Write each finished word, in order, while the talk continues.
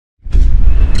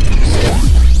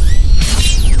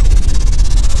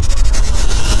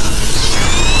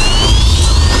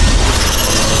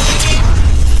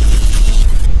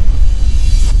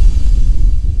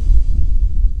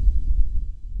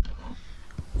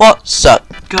What's up,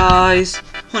 guys?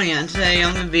 Honey, and today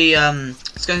I'm gonna be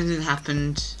it's going to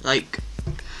happen like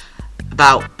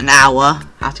about an hour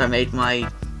after I made my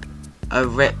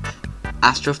RIP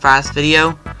Astro Faris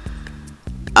video.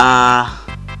 Yeah,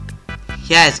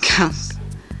 his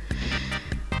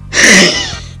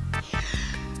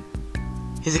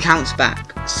account's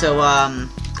back. So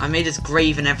I made his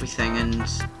grave and everything, and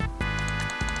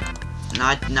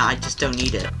I just don't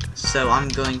need it. So I'm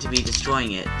going to be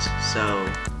destroying it.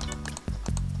 So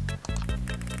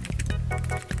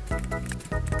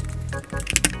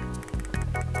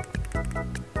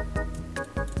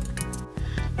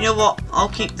you know what? I'll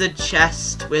keep the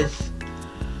chest with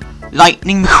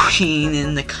Lightning McQueen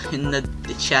in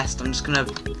the chest. I'm just gonna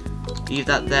leave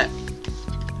that there.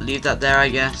 Leave that there, I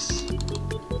guess.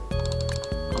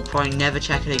 I'll probably never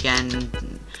check it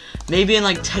again. Maybe in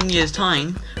like 10 years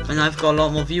time, when I've got a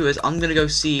lot more viewers, I'm gonna go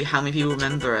see how many people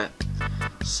remember it.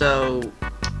 So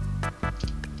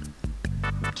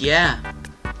yeah,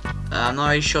 I'm not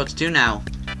really sure what to do now.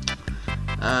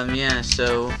 Yeah,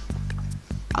 so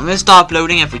I'm gonna start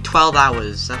uploading every 12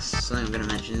 hours. That's something I'm gonna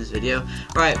mention in this video.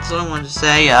 Right, that's all I wanted to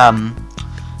say.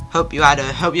 Hope you're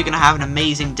gonna have an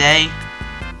amazing day,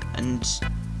 and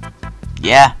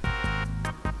yeah,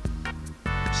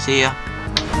 see ya.